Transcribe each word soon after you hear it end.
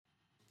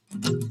You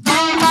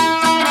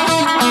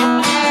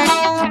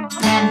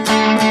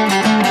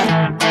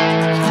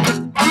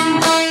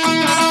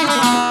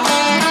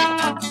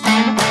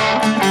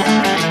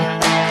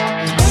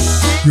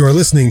are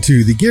listening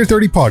to the Gear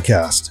 30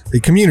 podcast, a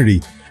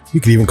community, you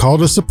could even call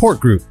it a support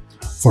group,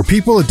 for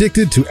people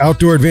addicted to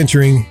outdoor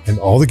adventuring and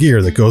all the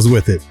gear that goes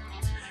with it.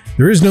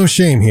 There is no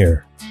shame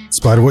here. In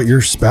spite of what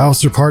your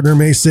spouse or partner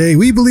may say,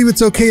 we believe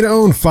it's okay to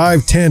own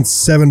 5 tents,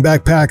 7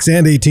 backpacks,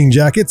 and 18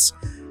 jackets.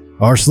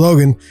 Our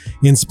slogan,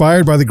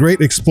 inspired by the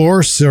great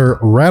explorer Sir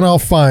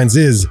Ranulph Fiennes,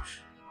 is,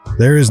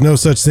 there is no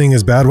such thing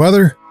as bad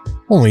weather,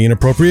 only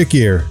inappropriate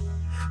gear.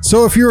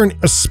 So if you're an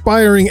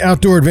aspiring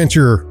outdoor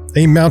adventurer,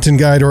 a mountain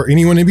guide, or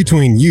anyone in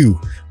between,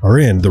 you are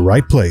in the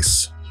right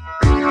place.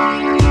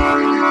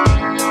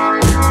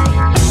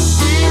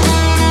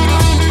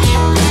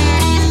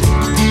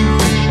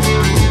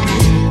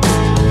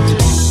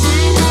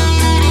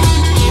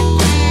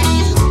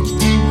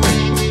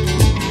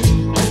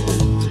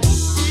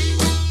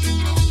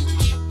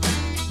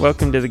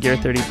 Welcome to the Gear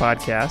 30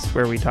 podcast,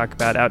 where we talk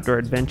about outdoor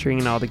adventuring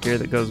and all the gear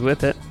that goes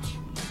with it.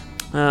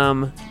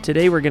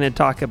 Today we're going to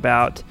talk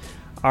about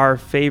our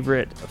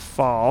favorite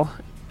fall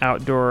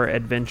outdoor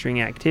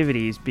adventuring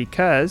activities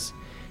because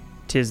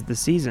 'tis the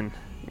season.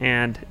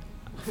 And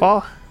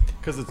fall...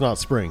 Because it's not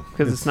spring.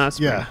 Because it's not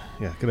spring.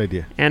 Yeah, good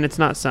idea. And it's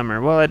not summer.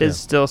 Well, it is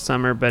still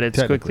summer, but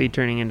it's quickly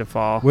turning into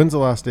fall. When's the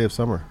last day of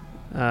summer?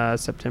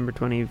 September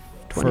 20th.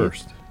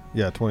 First.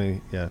 Yeah,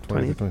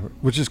 20th,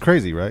 which is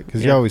crazy, right?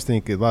 Because you always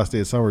think the last day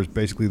of summer is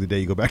basically the day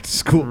you go back to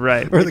school.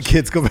 Right. Or the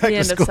kids go back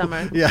to school. The end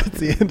of summer. Yeah, it's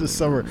the end of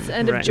summer. It's the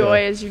end of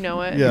joy as you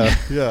know it.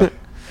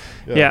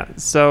 Yeah.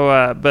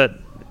 So,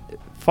 but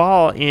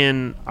fall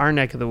in our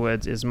neck of the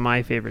woods is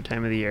my favorite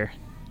time of the year.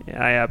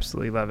 Yeah, I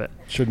absolutely love it.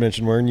 Should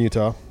mention we're in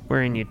Utah.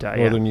 We're in Utah,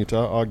 Northern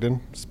Utah,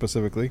 Ogden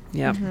specifically.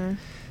 Yeah. Mm-hmm.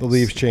 The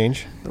leaves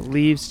change. The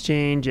leaves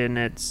change and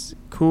it's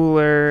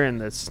cooler and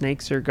the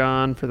snakes are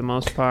gone for the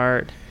most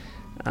part.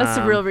 That's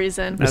the real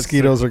reason.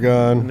 Mosquitoes are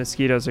gone. The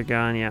mosquitoes are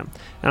gone, yeah.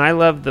 And I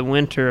love the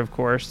winter, of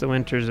course. The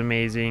winter's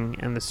amazing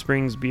and the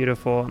spring's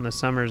beautiful and the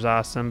summer's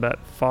awesome,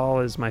 but fall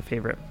is my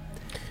favorite.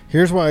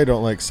 Here's why I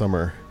don't like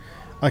summer.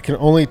 I can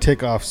only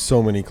take off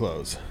so many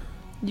clothes.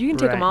 You can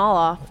take them all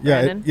off,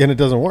 Yeah, Brandon. and it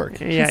doesn't work.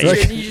 Yeah, you're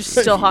just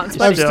still hot and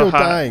sweaty. I'm still hot.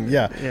 dying.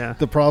 Yeah.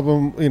 The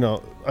problem,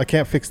 I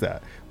can't fix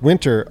that.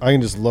 Winter, I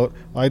can just load.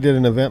 I did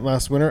an event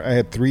last winter. I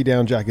had 3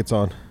 down jackets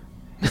on.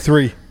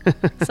 3.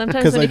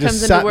 Sometimes when he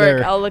comes into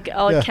work,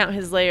 I'll count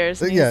his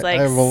layers. And he's like,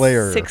 I have a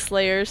layer. 6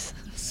 layers.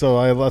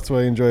 So that's what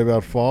I enjoy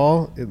about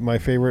fall. My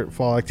favorite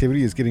fall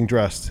activity is getting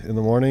dressed in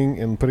the morning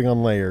and putting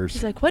on layers.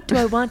 He's like, what do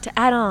I want to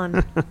add on?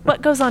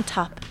 What goes on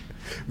top?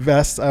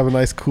 Vest. I have a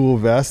nice cool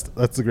vest.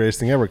 That's the greatest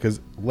thing ever because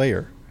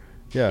layer.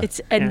 Yeah. It's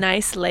a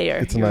nice layer.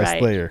 It's a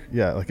nice layer.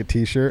 Yeah, like a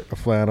t-shirt, a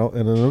flannel,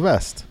 and then a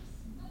vest.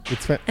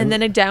 And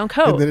then a down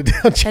coat. And then a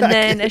down jacket. And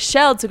then a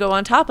shell to go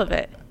on top of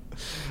it.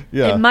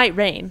 Yeah. It might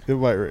rain.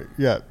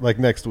 Yeah, like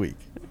next week.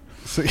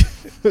 So you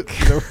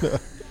never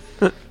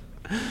know.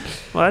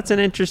 Well, that's an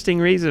interesting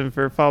reason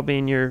for fall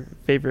being your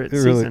favorite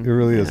season. It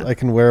really is. I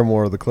can wear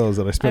more of the clothes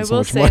that I spent so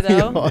much money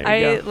on. I will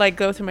say, though, I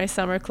go through my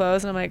summer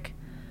clothes, and I'm like,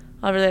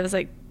 I really have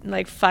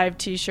like 5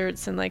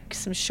 T-shirts and like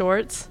some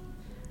shorts.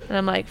 And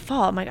I'm like,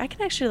 fall. I'm like, I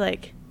can actually I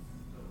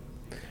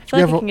feel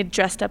like I can get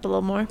dressed up a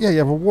little more. Yeah, you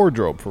have a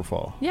wardrobe for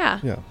fall.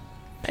 Yeah.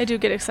 I do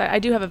get excited. I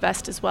do have a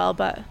vest as well,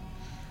 but...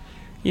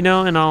 in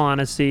all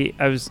honesty,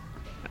 I was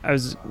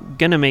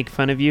going to make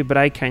fun of you, but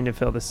I kind of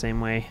feel the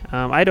same way.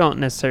 I don't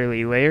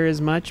necessarily layer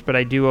as much, but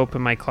I do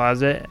open my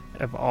closet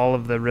of all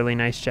of the really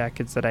nice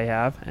jackets that I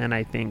have, and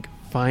I think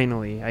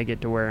finally I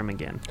get to wear them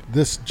again.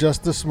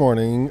 Just this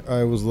morning,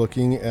 I was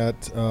looking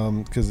at,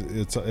 because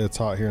it's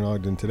hot here in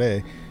Ogden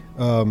today,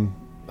 I'm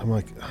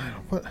like,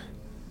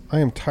 I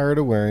am tired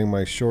of wearing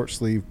my short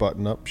sleeve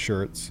button-up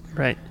shirts.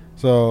 Right.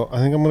 So I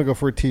think I'm going to go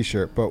for a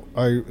t-shirt, but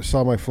I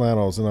saw my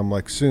flannels and I'm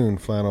like, soon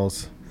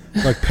flannels,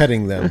 like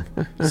petting them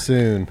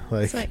soon.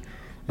 I think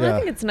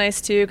it's nice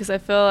too, because I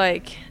feel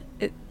like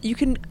you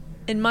can,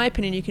 in my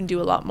opinion, you can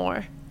do a lot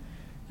more.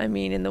 I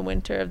mean, in the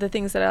winter, of the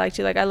things that I like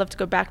to, I love to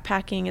go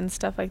backpacking and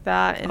stuff like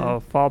that.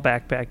 And fall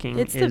backpacking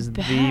is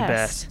the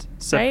best.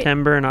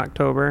 September and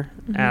October,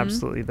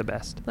 absolutely the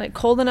best. Like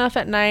cold enough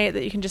at night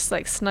that you can just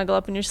snuggle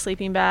up in your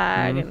sleeping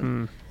bag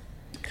and...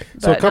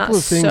 So a couple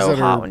of things that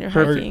are when you're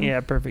hiking.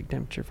 Perfect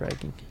temperature for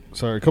hiking.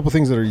 Sorry, a couple of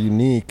things that are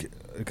unique,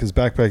 because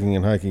backpacking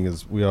and hiking,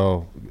 as we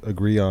all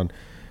agree on,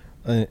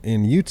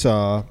 in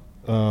Utah,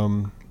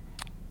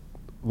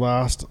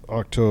 last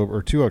October,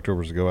 or 2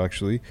 Octobers ago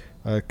actually,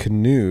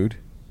 canoed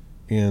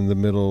in the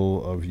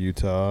middle of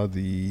Utah.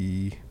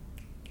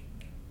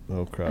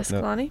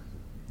 Escalante?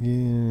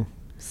 Yeah.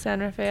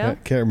 San Rafael?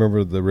 Can't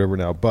remember the river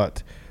now,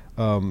 but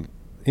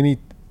any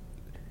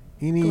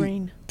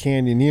Green.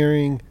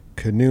 Canyoneering,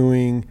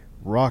 canoeing,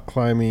 rock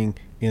climbing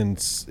in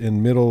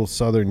middle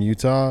southern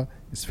Utah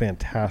is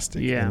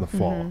fantastic in the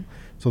fall.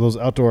 So those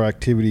outdoor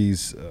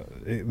activities,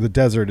 the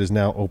desert is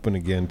now open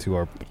again to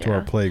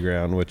our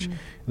playground, which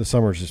the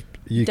summer is just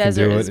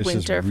desert can do it. Is it's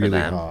winter just really for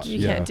them. hot.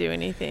 You can't do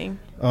anything.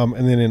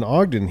 And then in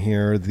Ogden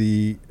here,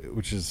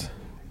 which is,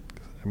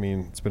 I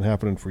mean, it's been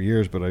happening for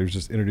years, but I was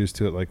just introduced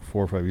to it like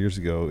 4 or 5 years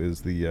ago,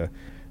 is the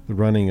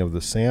running of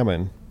the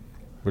salmon,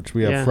 which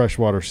we have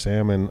freshwater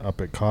salmon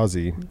up at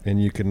Kazi,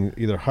 and you can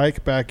either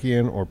hike back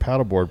in or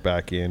paddleboard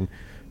back in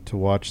to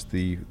watch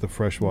the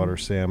freshwater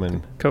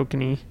salmon.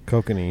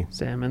 Kokanee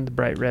salmon, the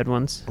bright red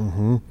ones.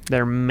 Mm-hmm.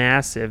 They're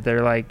massive.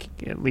 They're like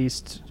at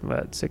least,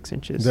 6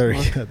 inches? They're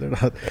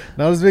not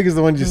as big as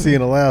the ones you see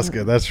in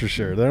Alaska, that's for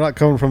sure. They're not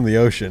coming from the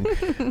ocean,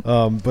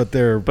 but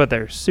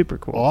they're super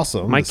cool.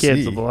 Awesome. My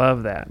kids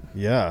love that.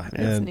 Yeah,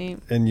 that's neat.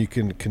 And you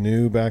can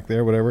canoe back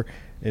there, whatever,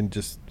 and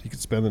just you can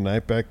spend the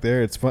night back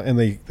there. It's fun, and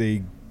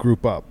they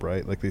group up,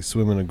 right? Like they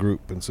swim in a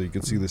group, and so you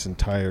can see this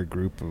entire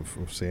group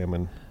of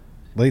salmon.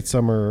 Late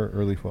summer,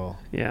 early fall.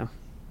 Yeah,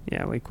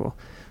 way cool.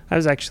 I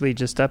was actually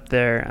just up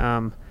there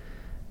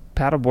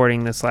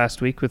paddleboarding this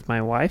last week with my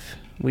wife.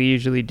 We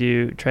usually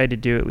try to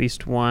do at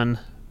least one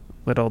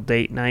little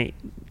date night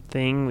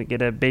thing. We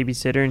get a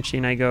babysitter, and she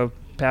and I go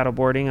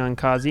paddleboarding on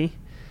Kazi.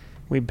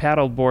 We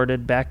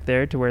paddleboarded back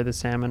there to where the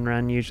salmon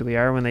run usually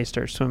are when they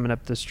start swimming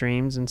up the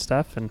streams and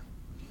stuff, and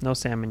no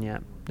salmon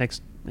yet.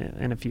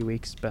 In a few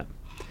weeks, but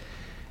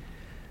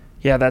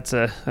yeah, that's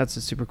a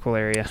super cool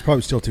area. It's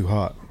probably still too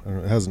hot. I don't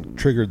know, it hasn't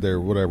triggered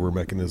their whatever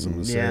mechanism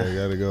to say I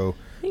gotta go.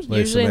 I think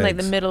usually in like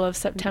the middle of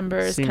September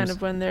is kind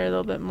of when they're a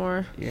little bit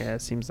more. Yeah,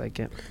 it seems like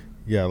it.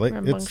 Yeah,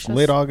 it's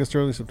late August,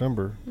 early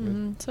September.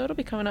 Mm-hmm. So it'll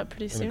be coming up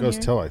pretty soon. And it goes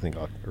till I think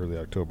early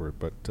October,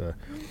 but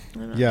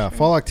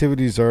fall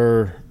activities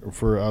are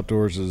for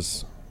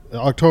outdoors.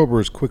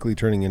 October is quickly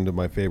turning into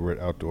my favorite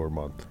outdoor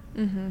month.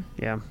 Mm-hmm.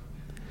 Yeah,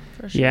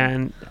 for sure. Yeah,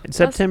 and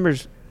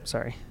September's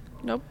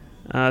Nope.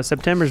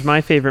 September's my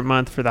favorite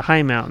month for the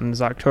high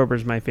mountains.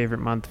 October's my favorite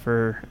month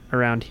for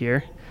around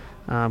here,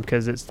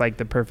 because it's like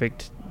the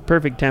perfect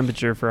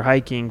temperature for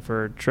hiking,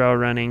 for trail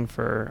running,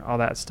 for all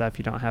that stuff.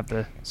 You don't have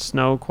the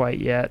snow quite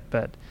yet,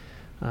 but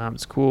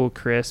it's cool,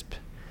 crisp.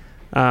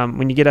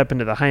 When you get up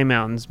into the high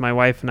mountains, my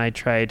wife and I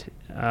tried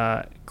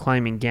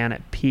climbing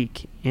Gannett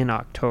Peak in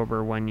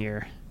October one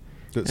year.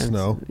 Did it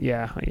snow?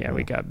 Yeah,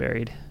 we got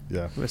buried.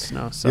 Yeah. With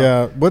snow. So.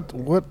 Yeah.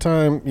 What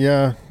time?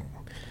 Yeah.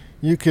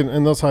 You can,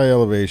 in those high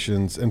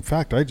elevations. In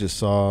fact, I just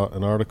saw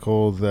an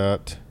article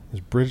that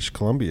British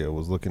Columbia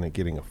was looking at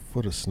getting a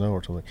foot of snow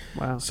or something.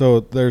 Wow. So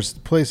there's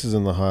places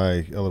in the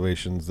high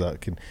elevations that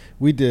can.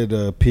 We did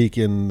a peak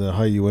in the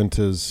high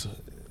Uintas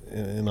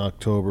in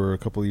October a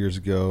couple of years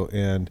ago,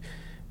 and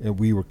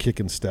we were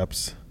kicking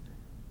steps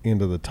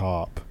into the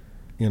top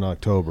in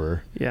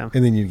October. Yeah.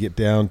 And then you get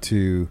down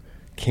to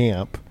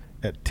camp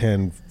at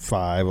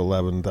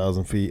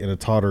 11,000 feet, and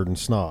it's hotter than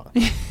snot.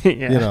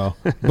 Yeah.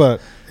 But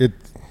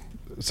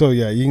so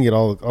yeah, you can get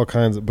all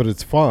kinds of, but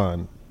it's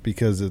fun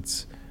because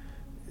it's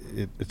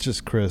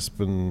just crisp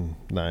and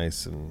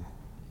nice and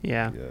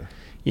yeah.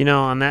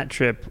 On that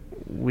trip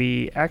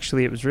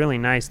it was really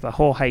nice. The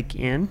whole hike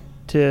in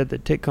to the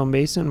Titcomb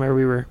Basin where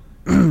we were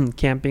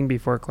camping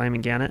before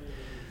climbing Gannett,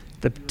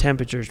 the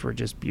temperatures were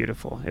just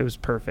beautiful. It was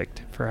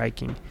perfect for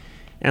hiking.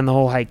 And the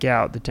whole hike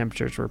out, the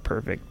temperatures were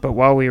perfect. But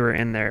while we were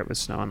in there, it was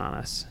snowing on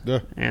us.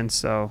 Yeah. And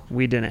so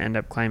we didn't end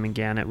up climbing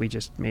Gannett. We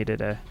just made it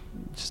a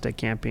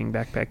camping,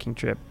 backpacking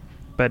trip.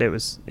 But it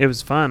was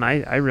fun.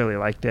 I really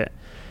liked it.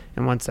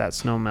 And once that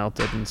snow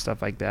melted and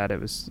stuff like that,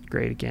 it was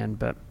great again.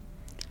 But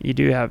you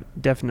do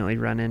definitely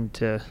run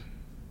into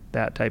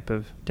that type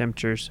of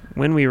temperatures.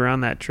 When we were on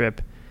that trip,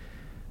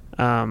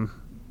 well,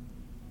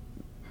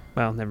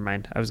 never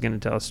mind. I was going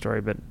to tell a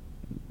story, but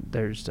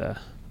there's...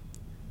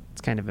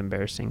 it's kind of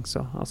embarrassing,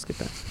 so I'll skip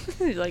it.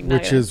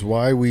 Which is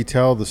why we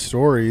tell the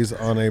stories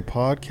on a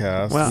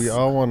podcast. Well, we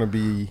all want to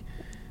be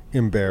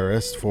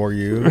embarrassed for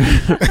you.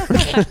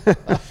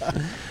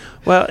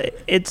 Well,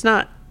 it's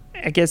not.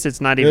 I guess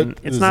it's not even.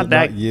 It's not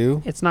that. Not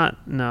you? It's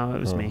not. No, it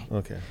was me.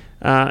 Okay.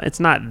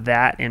 It's not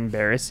that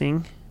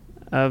embarrassing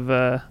of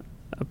a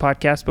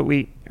podcast,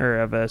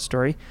 of a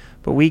story.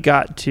 But we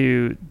got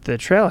to the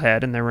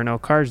trailhead, and there were no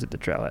cars at the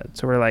trailhead.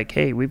 So we're like,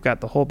 hey, we've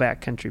got the whole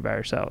back country by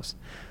ourselves.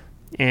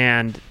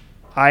 And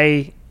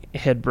I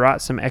had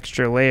brought some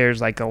extra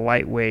layers, like a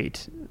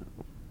lightweight,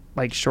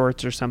 like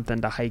shorts or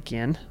something to hike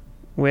in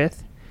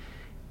with,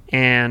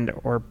 and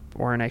or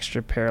an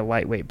extra pair of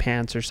lightweight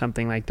pants or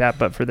something like that.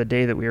 But for the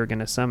day that we were going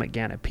to summit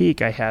Gannett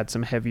Peak, I had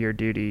some heavier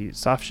duty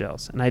soft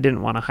shells, and I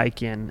didn't want to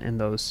hike in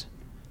those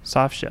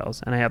soft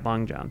shells, and I had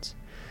long johns.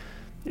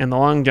 And the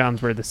long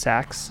johns were the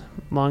Saks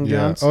long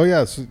johns. Oh,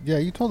 yeah. So, yeah,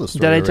 you told the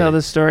story. Did I already. tell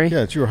this story?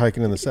 Yeah, you were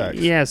hiking in the Saks.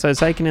 Yeah, so I was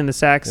hiking in the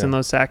Saks, and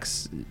those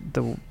Saks,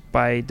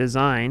 by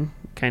design,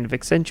 kind of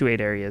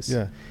accentuate areas.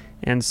 Yeah.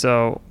 And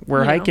so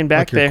we're hiking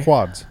back like your there.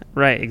 Quads.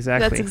 Right,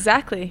 exactly. That's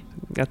exactly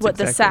what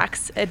the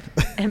Saks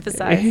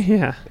emphasize.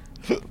 Yeah.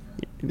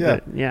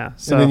 Yeah. Yeah.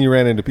 So and then you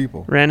ran into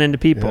people.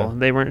 Yeah.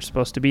 They weren't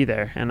supposed to be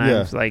there. And I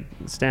was like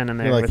standing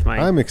there with my...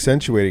 I'm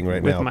accentuating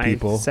right now,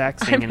 people. With my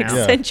Saks hanging out. I'm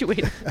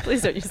accentuating.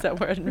 Please don't use that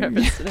word in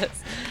reference to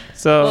this.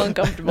 So, a little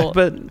uncomfortable.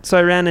 So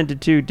I ran into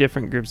two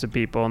different groups of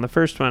people. And the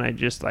first one, I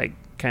just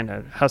kind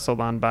of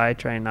hustled on by,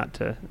 trying not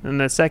to. And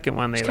the second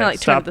one, they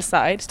stopped to the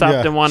side.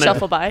 Stopped and wanted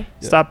shuffle by.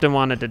 Stopped and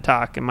wanted to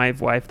talk. And my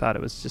wife thought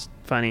it was just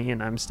funny,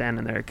 and I'm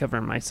standing there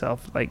covering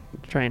myself, like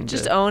trying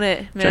Just to own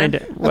it, man.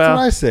 That's what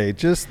I say.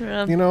 Just,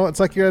 it's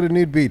like you're at a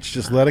nude beach.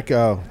 Just let it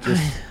go.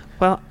 Just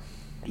well,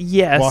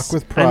 yes. Walk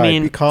with pride. I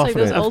mean, be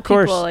confident. It's like those of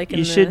course, people, like, in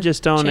you should the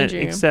just own it,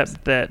 changing rooms.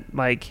 except that,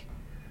 like,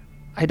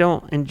 I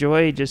don't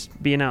enjoy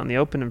just being out in the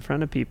open in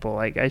front of people.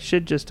 Like, I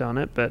should just own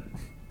it, but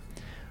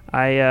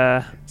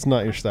it's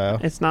not your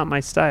style. it's not my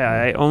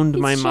style. I owned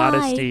my shy.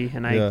 modesty,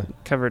 and I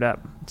covered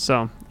up.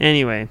 So,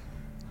 anyway,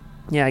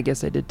 yeah, I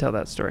guess I did tell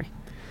that story.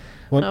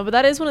 No, but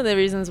that is one of the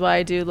reasons why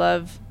I do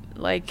love,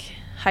 like,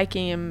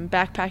 hiking and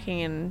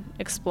backpacking and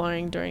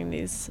exploring during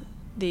these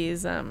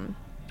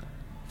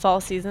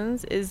fall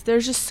seasons, is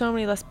there's just so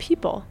many less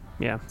people.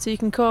 Yeah. So you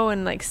can go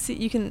and, like, see,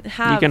 you can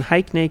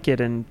hike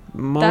naked, and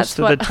most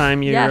of the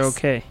time you're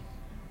okay.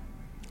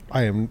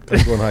 I'm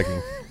going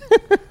hiking.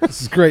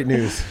 This is great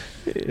news.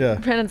 Yeah.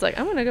 Brandon's like,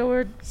 I'm gonna go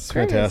where it's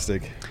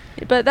fantastic.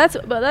 But that's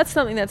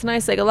something that's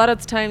nice. Like, a lot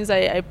of times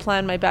I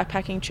plan my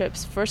backpacking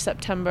trips for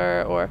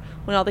September, or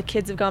when all the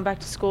kids have gone back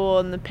to school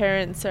and the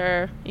parents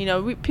are,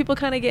 people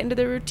kind of get into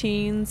their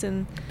routines.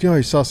 And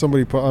I saw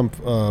somebody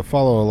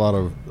follow a lot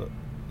of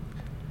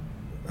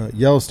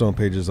Yellowstone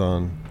pages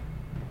on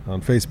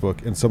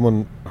Facebook, and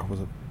someone it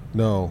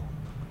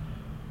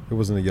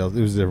wasn't a Yellowstone,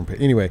 it was a different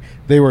page. Anyway,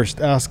 they were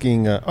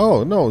asking, it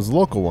was a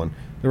local one.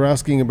 They were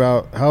asking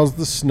about how's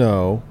the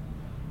snow.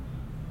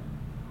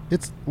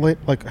 It's late,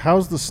 like,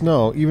 how's the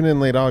snow, even in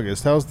late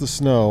August, how's the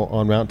snow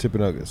on Mount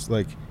Timpanogos?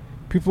 Like,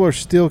 people are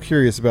still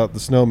curious about the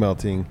snow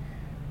melting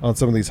on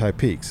some of these high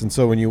peaks. And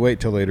so when you wait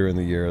till later in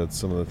the year, that's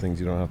some of the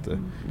things you don't have to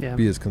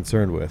be as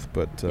concerned with.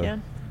 But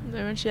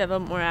once you have a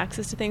little more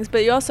access to things.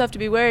 But you also have to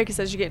be wary, because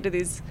as you get into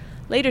these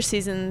later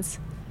seasons,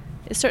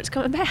 it starts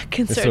coming back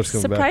and starts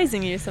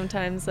surprising you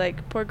sometimes,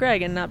 like poor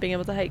Greg and not being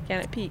able to hike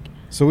Gannett Peak.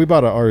 So we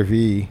bought an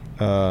RV.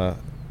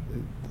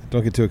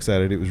 Don't get too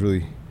excited. It was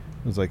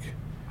like,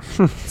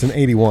 it's an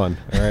 81,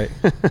 all right?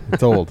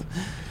 It's old.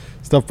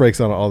 Stuff breaks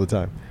on it all the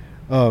time.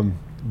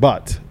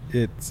 But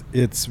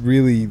it's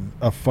really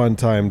a fun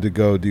time to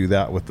go do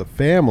that with the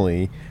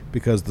family,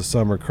 because the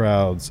summer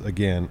crowds,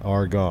 again,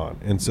 are gone.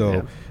 And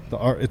so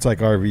it's like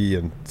RV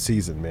and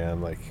season, man.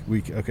 Like,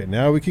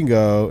 now we can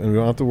go, and we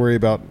don't have to worry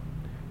about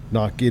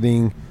not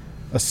getting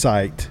a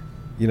site.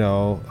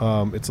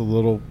 It's a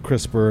little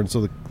crisper, and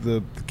so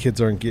the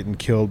kids aren't getting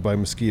killed by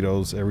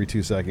mosquitoes every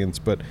 2 seconds.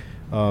 But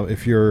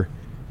if you're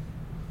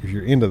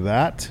into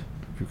that,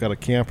 if you've got a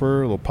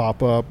camper, a little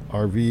pop-up,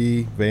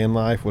 RV, van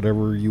life,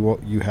 whatever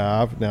you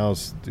have,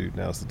 now's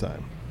the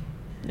time.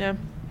 Yeah.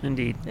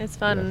 Indeed. It's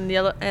fun.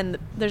 Yeah. And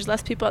there's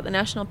less people at the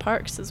national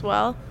parks as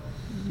well.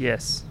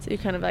 Yes. So you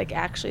kind of, like,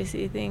 actually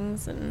see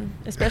things. And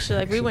especially,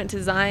 like, we went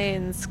to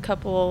Zion's a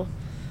couple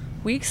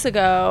weeks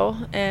ago,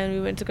 and we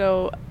went to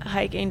go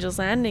hike Angel's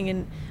Landing,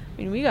 and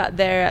we got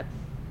there at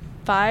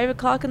 5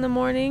 o'clock in the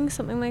morning,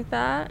 something like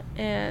that,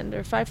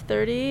 or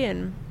 5:30,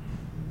 and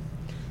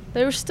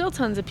there were still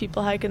tons of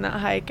people hiking that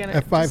hike. And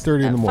at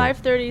 5:30 in the morning.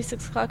 5:30,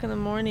 6 o'clock in the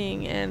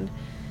morning, and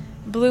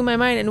blew my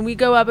mind. And we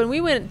go up, and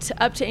we went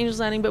up to Angel's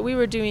Landing, but we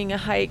were doing a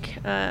hike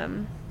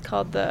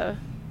called the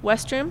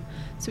West Rim,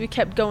 so we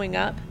kept going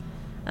up,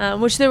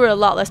 which there were a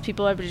lot less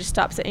people. Everybody just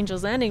stops at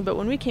Angel's Landing. But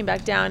when we came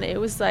back down, it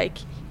was like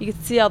you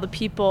could see all the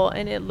people,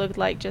 and it looked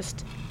like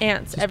just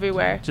ants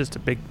everywhere. Just a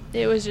big.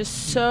 It was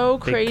just so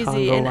crazy.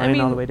 Congo and line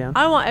all the way down.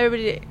 I want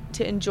everybody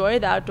to enjoy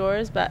the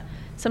outdoors, but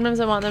sometimes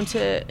I want them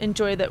to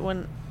enjoy that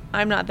when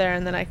I'm not there,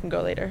 and then I can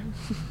go later.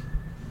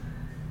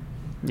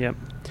 Yep.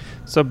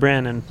 So,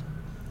 Brandon,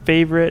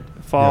 favorite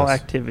fall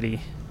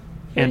activity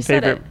and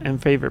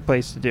favorite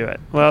place to do it?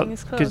 Well,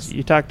 because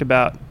you talked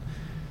about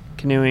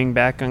canoeing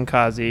back on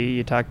Kazi,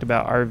 you talked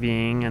about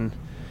RVing, and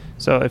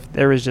so if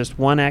there was just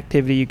one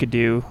activity you could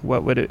do,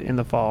 what would it in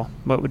the fall?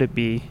 What would it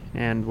be,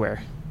 and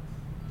where?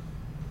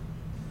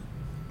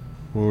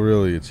 Well,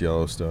 really, it's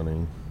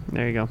Yellowstoning.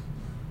 There you go.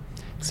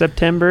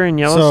 September in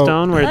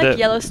Yellowstone, where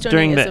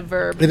Yellowstoning is a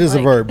verb. It is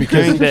a verb,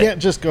 because you can't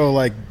just go,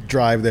 like,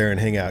 drive there and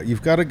hang out.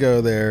 You've got to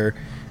go there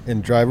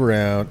and drive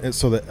around, and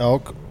so the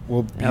elk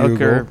will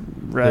bugle.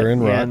 They're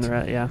in rut.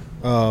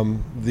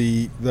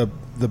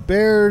 The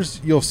bears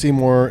you'll see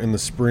more in the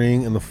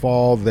spring. In the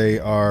fall, they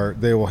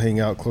will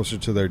hang out closer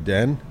to their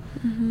den.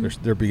 Mm-hmm.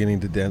 They're beginning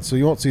to den, so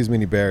you won't see as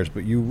many bears,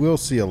 but you will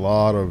see a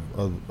lot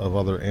of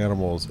other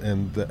animals,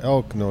 and the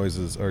elk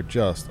noises are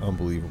just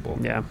unbelievable.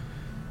 Yeah.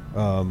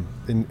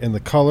 And the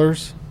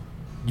colors,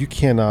 you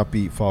cannot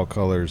beat fall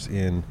colors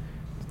in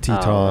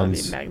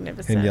Tetons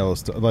and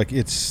Yellowstone. Like,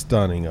 it's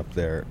stunning up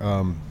there.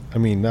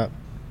 Not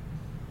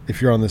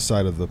if you're on this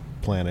side of the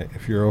planet.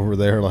 If you're over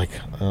there, like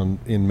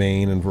in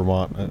Maine and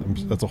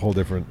Vermont, that's a whole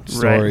different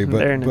story.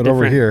 Right. But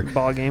over here,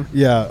 ball game.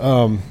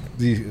 Yeah.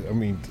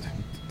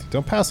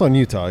 Don't pass on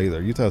Utah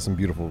either. Utah has some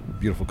beautiful,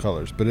 beautiful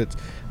colors, but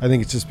I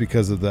think it's just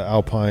because of the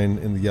alpine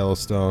and the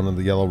Yellowstone and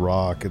the yellow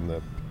rock, and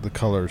the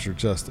colors are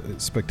just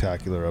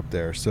spectacular up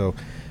there. So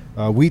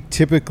we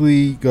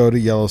typically go to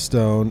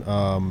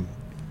Yellowstone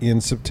in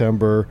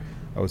September.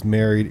 I was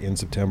married in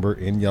September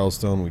in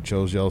Yellowstone. We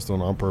chose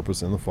Yellowstone on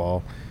purpose in the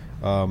fall.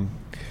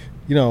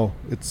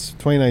 It's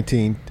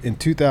 2019. In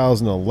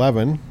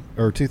 2011,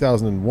 or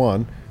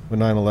 2001 when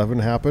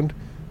 9/11 happened.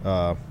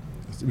 I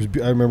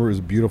remember it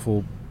was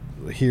beautiful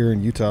here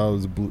in Utah. It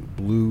was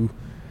blue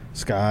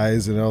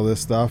skies and all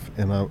this stuff,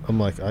 and I'm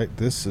like,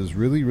 this is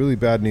really, really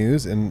bad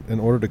news, and in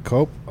order to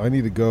cope, I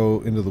need to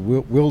go into the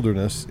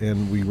wilderness,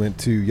 and we went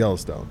to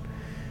Yellowstone.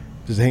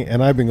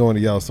 And I've been going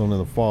to Yellowstone in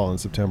the fall in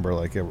September,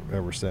 like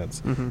ever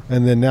since. Mm-hmm.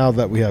 And then now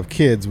that we have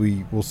kids,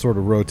 we will sort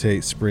of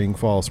rotate spring,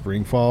 fall,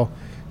 because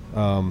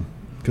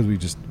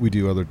we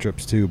do other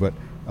trips too. But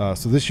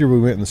so this year we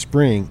went in the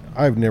spring.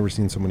 I've never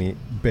seen so many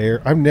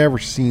I've never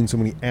seen so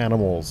many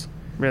animals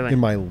in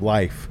my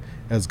life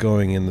as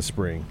going in the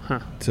spring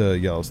to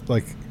Yellowstone.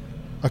 Like,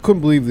 I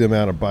couldn't believe the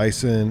amount of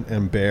bison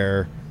and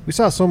bear. We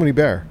saw so many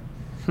bear.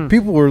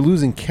 People were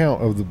losing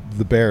count of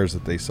the bears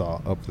that they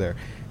saw up there.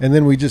 And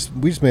then we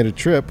just made a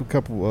trip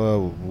a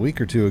week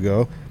or two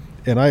ago,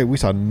 and we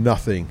saw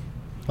nothing.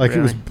 Like,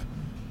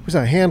 we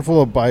saw a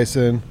handful of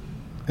bison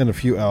and a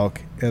few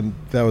elk, and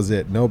that was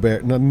it. No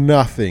bear,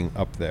 nothing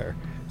up there.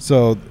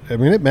 So, I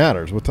mean, it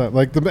matters what time.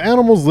 Like, the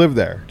animals live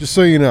there, just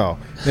so you know.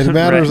 And it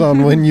matters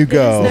on when you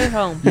go. It's their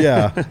home.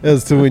 Yeah,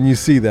 as to when you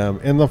see them.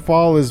 And the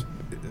fall is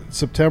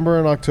September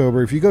and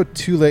October. If you go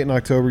too late in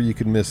October, you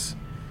can miss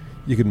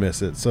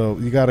it. So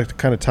you got to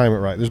kind of time it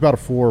right. There's about a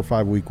 4 or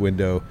 5 week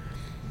window,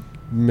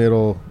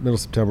 middle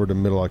September to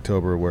middle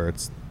October, where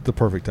it's the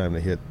perfect time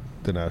to hit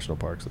the national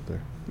parks up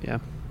there. Yeah.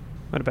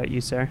 What about you,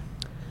 Sarah?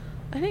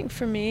 I think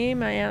for me,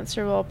 my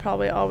answer will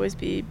probably always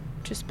be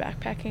just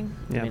backpacking.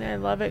 Yeah. I mean, I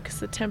love it because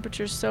the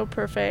temperature's so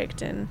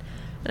perfect, and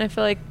I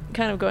feel like,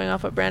 kind of going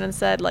off what Brandon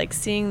said, like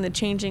seeing the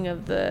changing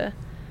of the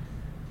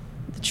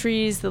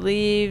trees, the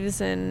leaves,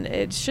 and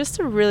it's just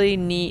a really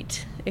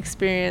neat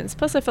experience.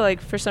 Plus, I feel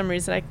like for some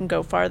reason I can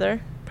go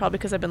farther, probably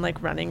because I've been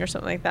like running or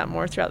something like that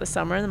more throughout the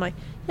summer, and I'm like,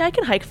 yeah, I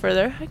can hike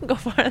further, I can go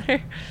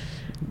farther.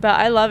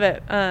 But I love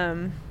it.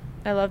 I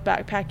love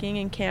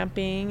backpacking and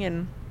camping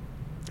and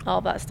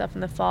all that stuff in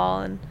the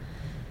fall, and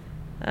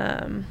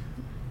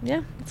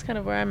yeah, that's kind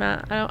of where I'm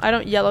at. I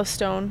don't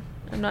Yellowstone.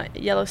 I'm not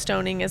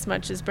Yellowstoning as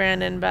much as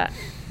Brandon, but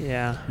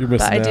yeah, you're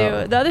missing out.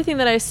 I do. The other thing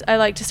that I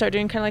like to start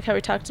doing, kind of like how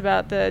we talked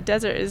about the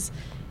desert, is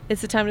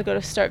it's the time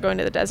to start going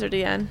to the desert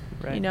again.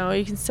 Right. You know,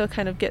 you can still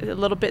kind of get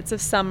little bits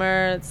of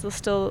summer. It's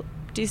still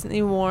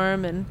decently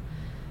warm, and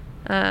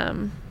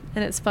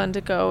it's fun to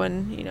go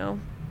and, you know,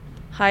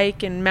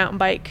 hike and mountain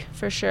bike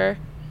for sure.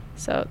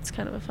 So it's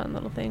kind of a fun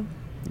little thing.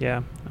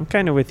 Yeah, I'm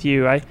kind of with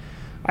you.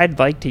 I'd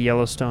like to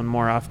Yellowstone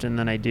more often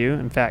than I do.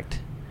 In fact,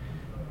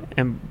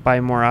 and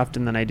by more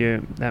often than I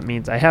do, that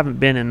means I haven't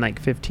been in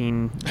like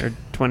 15 or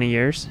 20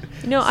 years.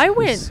 You know, I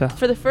went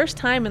for the first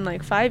time in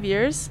like 5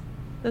 years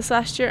this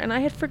last year, and I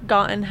had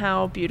forgotten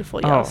how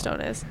beautiful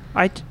Yellowstone is.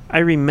 I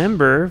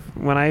remember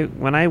when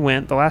I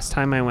went, the last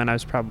time I went, I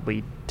was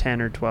probably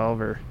 10 or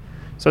 12,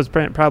 so it's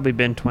probably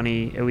been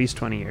at least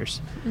 20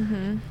 years.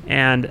 Mm-hmm.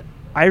 And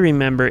I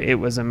remember it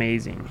was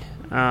amazing.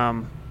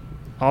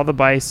 All the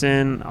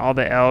bison, all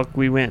the elk.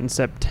 We went in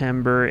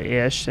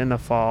September-ish in the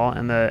fall,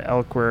 and the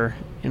elk were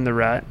in the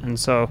rut. And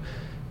so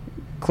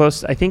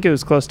close, I think it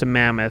was close to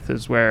Mammoth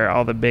is where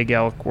all the big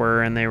elk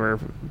were, and they were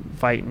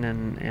fighting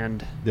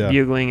and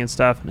bugling and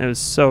stuff. And it was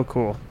so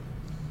cool.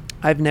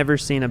 I've never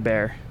seen a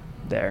bear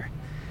there.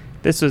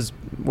 This was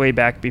way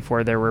back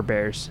before there were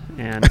bears,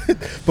 and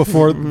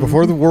before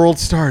the world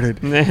started.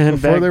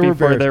 Before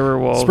there were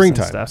wolves.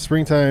 Springtime. And stuff.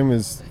 Springtime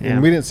is,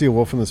 and we didn't see a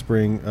wolf in the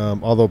spring,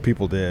 although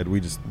people did. We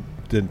just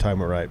didn't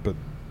time it right. But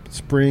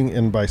spring,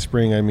 and by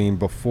spring I mean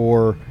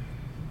before.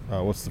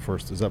 What's the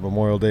first? Is that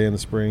Memorial Day in the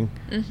spring,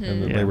 and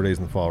then Labor Day's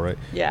in the fall, right?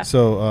 Yeah.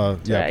 So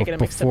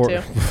before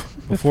too.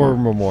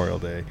 Memorial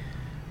Day,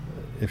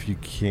 if you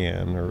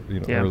can, or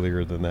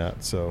earlier than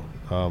that. So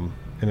and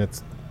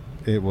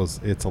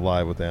it's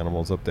alive with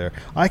animals up there.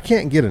 I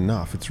can't get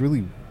enough. It's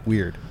really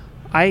weird.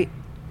 I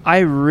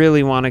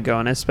really want to go,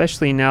 and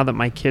especially now that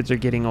my kids are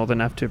getting old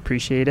enough to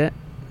appreciate it.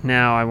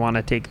 Now I want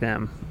to take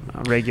them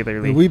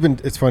regularly.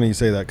 It's funny you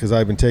say that, because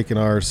I've been taking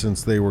ours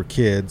since they were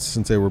kids,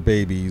 since they were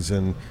babies,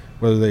 and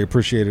whether they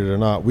appreciate it or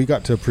not, we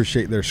got to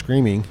appreciate their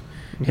screaming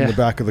in the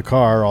back of the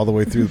car all the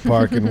way through the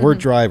park. And we're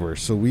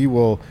drivers, so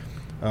we'll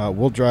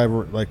drive.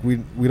 Like we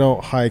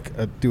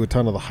don't do a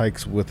ton of the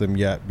hikes with them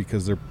yet,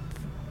 because they're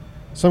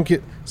some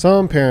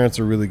parents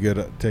are really good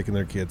at taking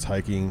their kids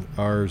hiking.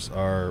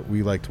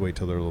 We like to wait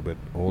till they're a little bit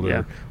older.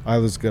 Yeah. I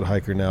was a good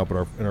hiker now, but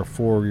our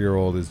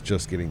 4-year-old is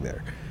just getting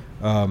there.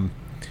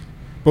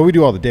 But we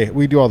do all the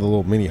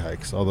little mini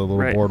hikes, all the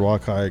little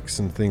boardwalk hikes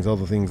and things, all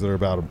the things that are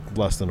about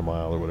less than a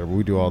mile or whatever.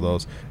 We do all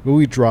those, but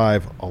we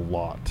drive a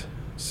lot.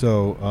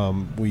 So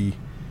we're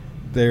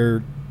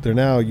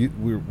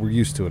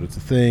used to it. It's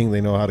a thing.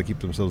 They know how to keep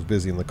themselves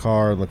busy in the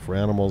car and look for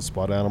animals,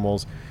 spot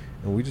animals.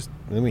 And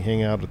then we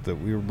hang out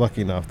we were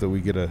lucky enough that we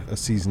get a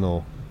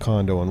seasonal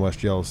condo in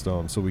West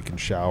Yellowstone, so we can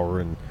shower,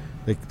 and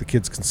the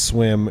kids can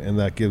swim, and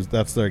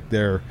that's like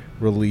their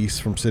release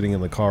from sitting in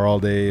the car all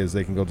day, is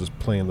they can go just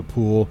play in the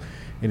pool.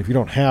 And if you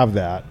don't have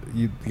that,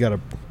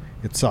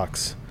 it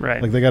sucks.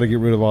 Right. Like, they got to get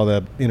rid of all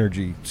that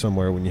energy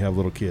somewhere when you have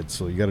little kids,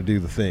 so you got to do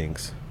the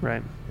things.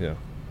 Right. Yeah.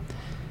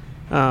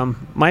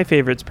 My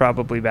favorite's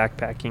probably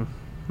backpacking.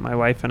 My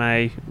wife and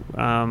I,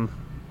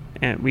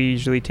 and we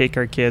usually take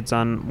our kids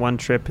on one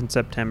trip in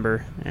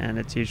September, and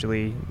it's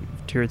usually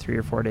 2 or 3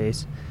 or 4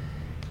 days.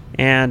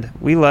 And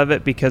we love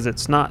it because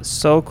it's not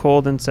so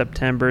cold in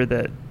September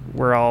that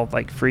we're all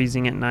like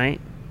freezing at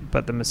night,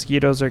 but the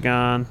mosquitoes are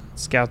gone,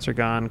 scouts are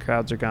gone,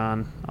 crowds are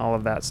gone, all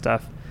of that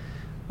stuff.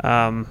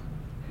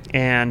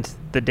 And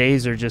the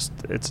days are just,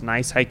 it's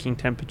nice hiking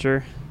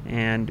temperature,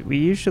 and we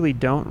usually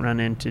don't run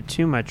into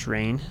too much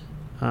rain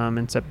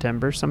in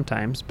September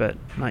sometimes, but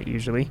not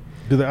usually.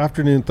 Do the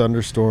afternoon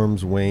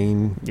thunderstorms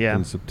wane Yeah.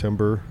 in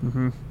September?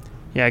 Mm-hmm.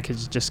 Yeah,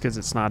 just because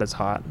it's not as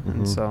hot. Mm-hmm.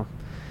 And so,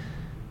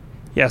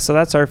 yeah, so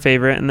that's our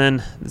favorite. And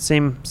then the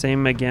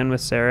same again with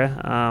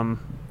Sarah.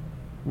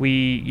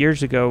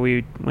 Years ago,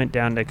 we went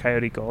down to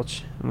Coyote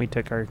Gulch, and we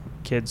took our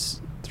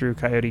kids through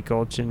Coyote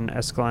Gulch in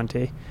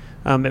Escalante.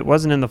 It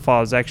wasn't in the fall,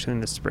 it was actually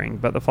in the spring,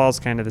 but the fall's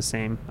kind of the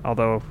same,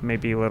 although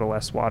maybe a little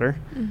less water.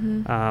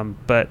 Mm-hmm.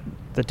 But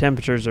the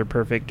temperatures are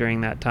perfect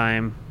during that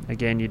time.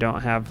 Again, you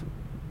don't have,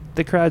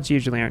 the crowds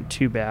usually aren't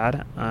too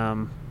bad,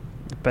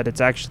 but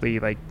it's actually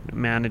like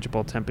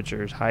manageable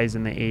temperatures, highs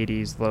in the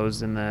 80s,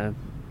 lows in the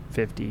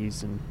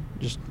 50s, and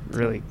just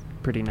really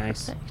pretty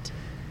nice. Perfect.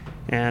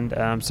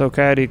 And so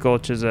Coyote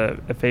Gulch is a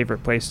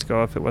favorite place to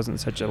go if it wasn't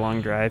such a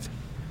long drive.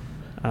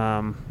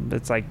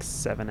 It's like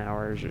 7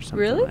 hours or something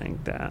Really?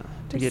 like that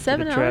to It's get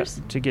 7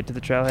 hours? to get to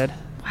the trailhead,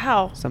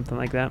 Wow. something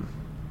like that.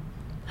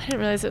 I didn't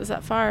realize it was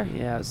that far.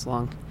 Yeah, it's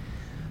long.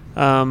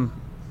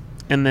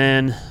 And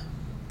then,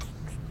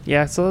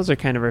 yeah, so those are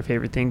kind of our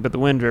favorite thing. But the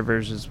Wind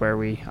Rivers is where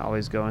we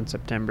always go in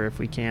September if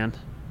we can.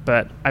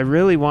 But I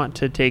really want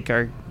to take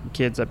our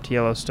kids up to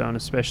Yellowstone,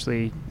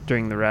 especially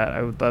during the rut.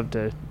 I would love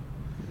to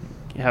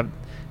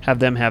have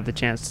them have the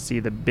chance to see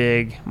the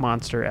big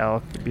monster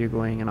elk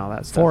bugling and all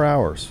that stuff. 4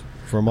 hours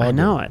from Ogden.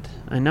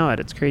 I know it.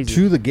 It's crazy.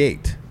 To the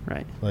gate.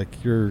 Right.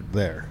 Like you're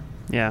there.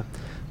 Yeah.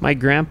 My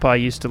grandpa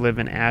used to live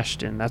in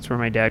Ashton. That's where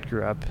my dad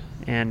grew up.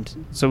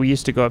 And so we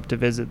used to go up to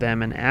visit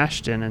them in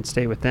Ashton and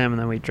stay with them, and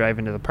then we'd drive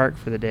into the park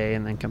for the day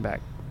and then come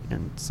back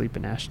and sleep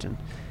in Ashton.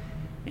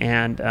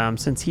 And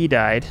since he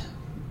died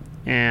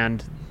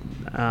and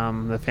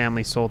the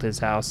family sold his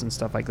house and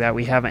stuff like that,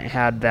 we haven't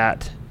had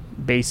that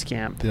base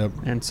camp. Yep.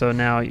 And so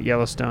now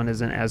Yellowstone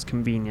isn't as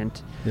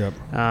convenient Yep.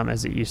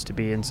 as it used to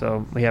be, and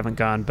so we haven't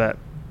gone. But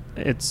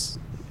we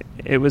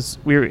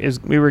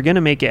were going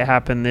to make it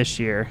happen this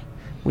year.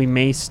 We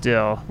may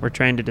still. We're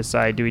trying to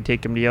decide, do we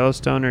take them to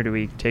Yellowstone or do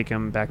we take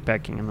them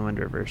backpacking in the Wind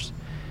Rivers?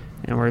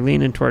 And we're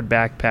leaning toward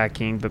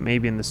backpacking, but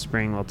maybe in the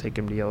spring we'll take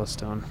them to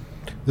Yellowstone.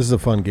 This is a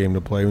fun game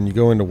to play. When you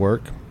go into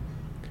work,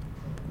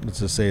 let's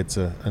just say it's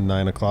a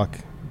 9 o'clock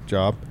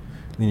job,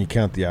 and then you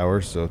count the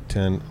hours, so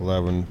 10,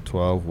 11,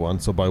 12, 1.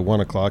 So by 1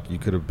 o'clock, you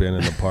could have been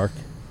in the park.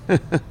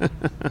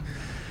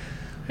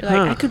 You're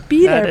like, I could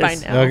be That there by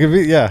is- now.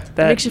 That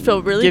That makes you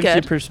feel really gives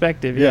you good.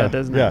 perspective,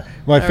 doesn't yeah. it?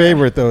 My All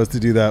favorite, though, is to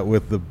do that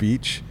with the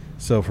beach.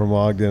 So from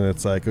Ogden,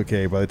 it's like,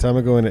 okay, by the time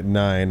I go in at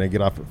 9, I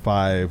get off at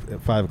 5.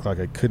 At 5 o'clock,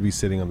 I could be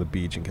sitting on the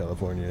beach in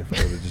California if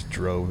I would have just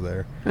drove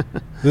there.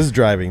 This is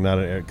driving, not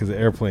an air, because an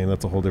airplane,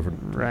 that's a whole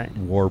different Right.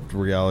 warped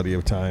reality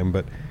of time.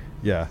 But,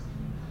 yeah.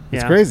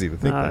 It's Yeah. crazy to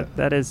think that.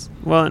 That is,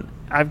 well,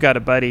 I've got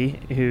a buddy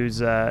who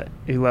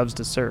loves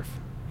to surf.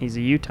 He's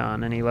a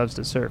Utahn, and he loves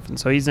to surf. And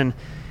so he's in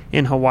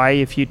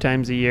Hawaii a few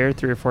times a year,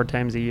 3 or 4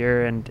 times a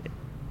year.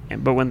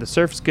 But when the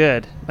surf's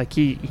good, like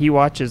he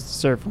watches the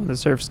surf. When the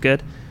surf's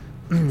good,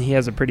 he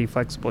has a pretty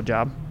flexible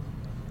job.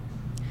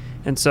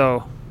 And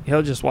so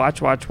he'll just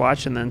watch,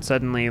 and then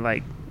suddenly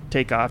like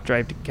take off,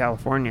 drive to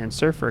California and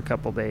surf for a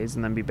couple days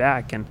and then be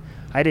back. And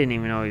I didn't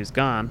even know he was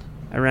gone.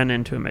 I ran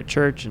into him at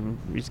church and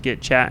we just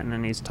get chatting,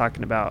 and he's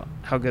talking about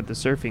how good the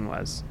surfing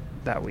was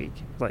that week.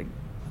 Like,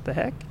 what the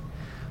heck?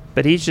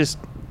 But he's just,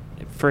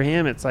 for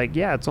him, it's like,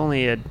 yeah, it's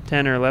only a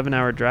 10 or 11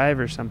 hour drive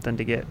or something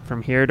to get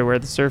from here to where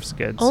the surf's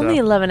good. Only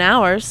 11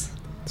 hours.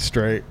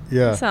 Straight.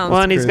 Yeah. That sounds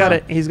Well, and he's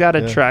crazy. got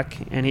a Yeah. truck,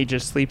 and he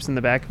just sleeps in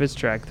the back of his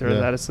truck, throws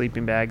Yeah. out a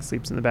sleeping bag,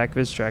 sleeps in the back of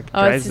his truck,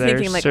 I was drives there,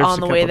 thinking like surfs on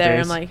a the way couple there.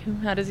 days. I'm like,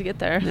 how does he get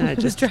there? Yeah,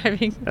 Just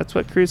driving. That's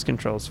what cruise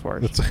control's for.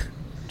 That's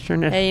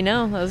Turn it Hey, you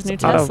know, those new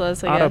it's auto-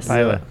 Teslas, I guess.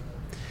 autopilot.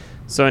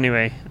 So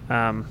anyway,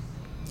 I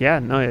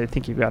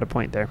think you've got a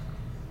point there.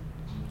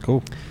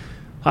 cool.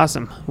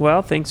 Awesome.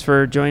 Well, thanks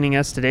for joining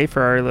us today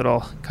for our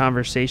little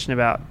conversation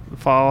about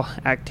fall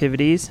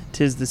activities.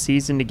 'Tis the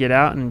season to get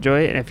out and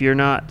enjoy it. And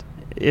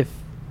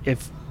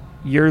if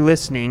you're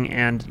listening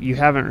and you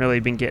haven't really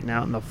been getting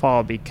out in the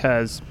fall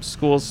because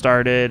school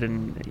started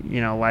and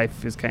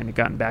life has kind of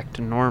gotten back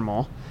to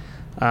normal,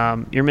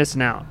 you're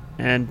missing out.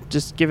 And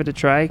just give it a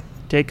try.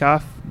 Take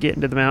off, get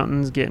into the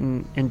mountains,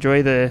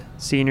 enjoy the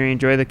scenery,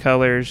 enjoy the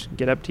colors,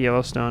 get up to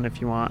Yellowstone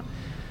if you want.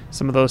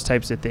 Some of those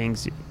types of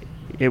things.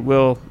 It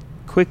will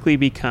quickly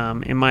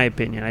become, in my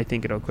opinion, I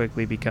think it'll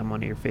quickly become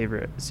one of your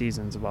favorite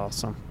seasons of all.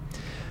 So,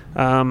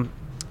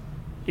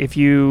 if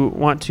you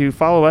want to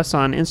follow us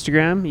on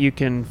Instagram, you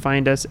can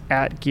find us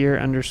at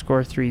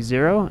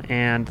gear_30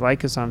 and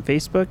like us on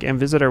Facebook, and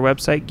visit our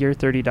website,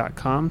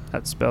 gear30.com.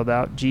 That's spelled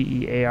out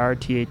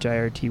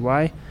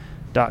GEARTHIRTY.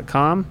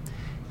 outdoortventuring.com.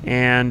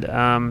 And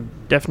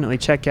definitely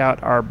check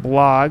out our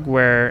blog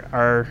where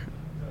our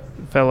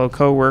fellow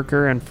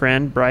co-worker and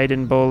friend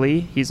Bryden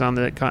Boley, he's on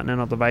the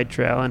Continental Divide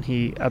Trail, and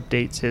he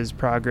updates his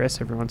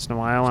progress every once in a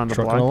while on the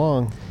blog. Trucking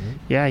along.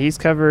 Yeah, he's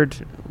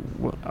covered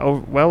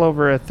well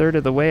over a third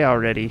of the way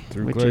already.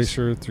 Through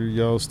Glacier, through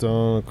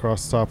Yellowstone,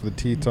 across the top of the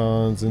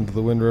Tetons, into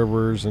the Wind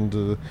Rivers,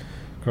 into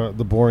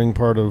the boring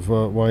part of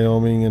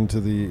Wyoming, into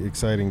the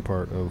exciting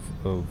part of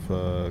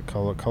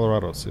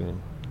Colorado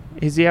soon.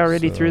 Is he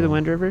already through the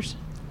Wind Rivers?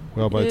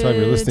 Well, by the time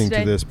you're listening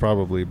to this,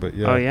 probably, but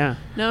yeah. Oh, yeah.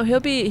 No,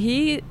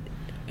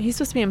 he's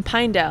supposed to be in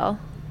Pinedale.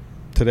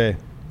 Today.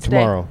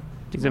 Tomorrow.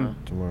 He's in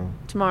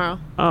Tomorrow.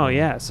 Oh,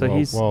 yeah. So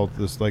he's... Well,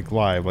 this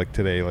live,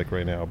 today,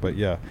 right now. But,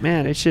 yeah.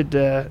 Man, it should...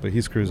 but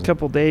he's cruising. A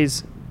couple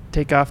days,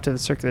 take off to the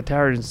Cirque of the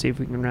Towers and see if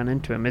we can run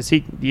into him.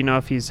 Do you know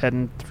if he's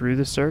heading through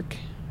the Cirque,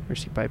 or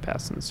is he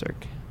bypassing the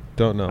Cirque?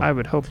 Don't know. I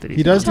would hope that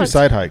he does do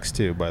side hikes,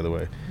 too, by the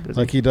way.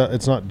 He does.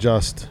 It's not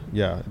just,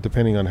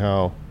 depending on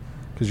how...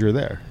 Because you're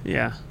there.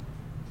 Yeah.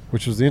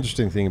 Which was the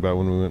interesting thing about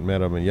when we went and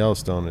met him in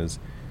Yellowstone is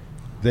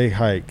they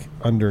hike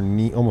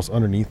almost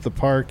underneath the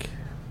park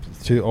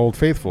to Old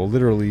Faithful,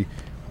 literally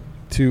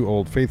to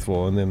Old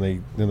Faithful, and then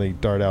they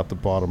dart out the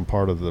bottom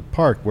part of the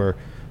park where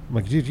I'm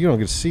like, dude, you don't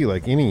get to see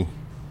any.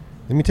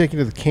 Let me take you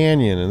to the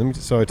canyon, and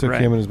so I took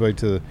him and his buddy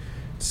to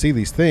see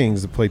these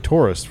things, to play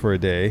tourist for a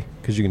day,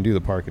 because you can do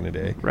the park in a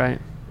day. Right.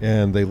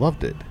 And they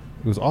loved it.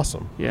 It was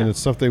awesome. Yeah. And it's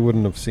stuff they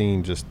wouldn't have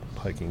seen just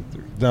hiking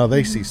through. Now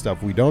they see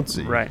stuff we don't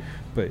see. Right.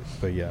 But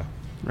yeah.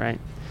 Right.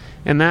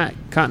 And that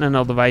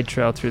Continental Divide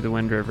Trail through the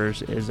Wind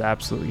Rivers is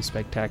absolutely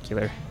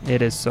spectacular.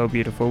 It is so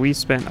beautiful. We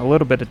spent a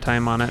little bit of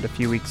time on it a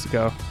few weeks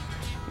ago,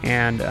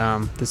 and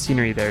the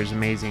scenery there is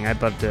amazing.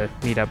 I'd love to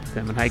meet up with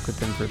him and hike with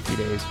him for a few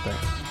days, but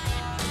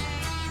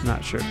I'm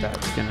not sure if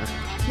that's going to...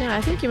 Yeah,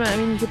 I think you might. I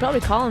mean, you could probably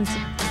call him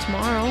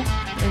tomorrow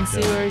and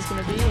see where he's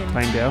going to be.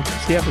 Find out.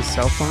 Does he have his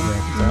cell phone?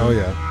 Yeah. Oh,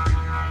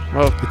 yeah.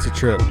 Well, it's a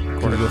trip.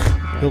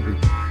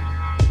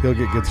 He'll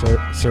get good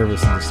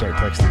service and just start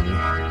texting me.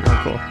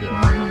 Oh, cool.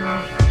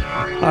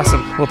 Yeah.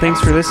 Awesome. Well,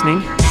 thanks for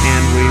listening,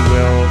 and we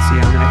will see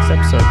you on the next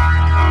episode.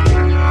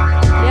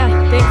 Yeah,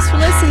 thanks for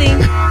listening.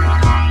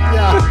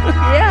 Yeah.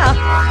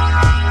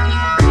 Yeah.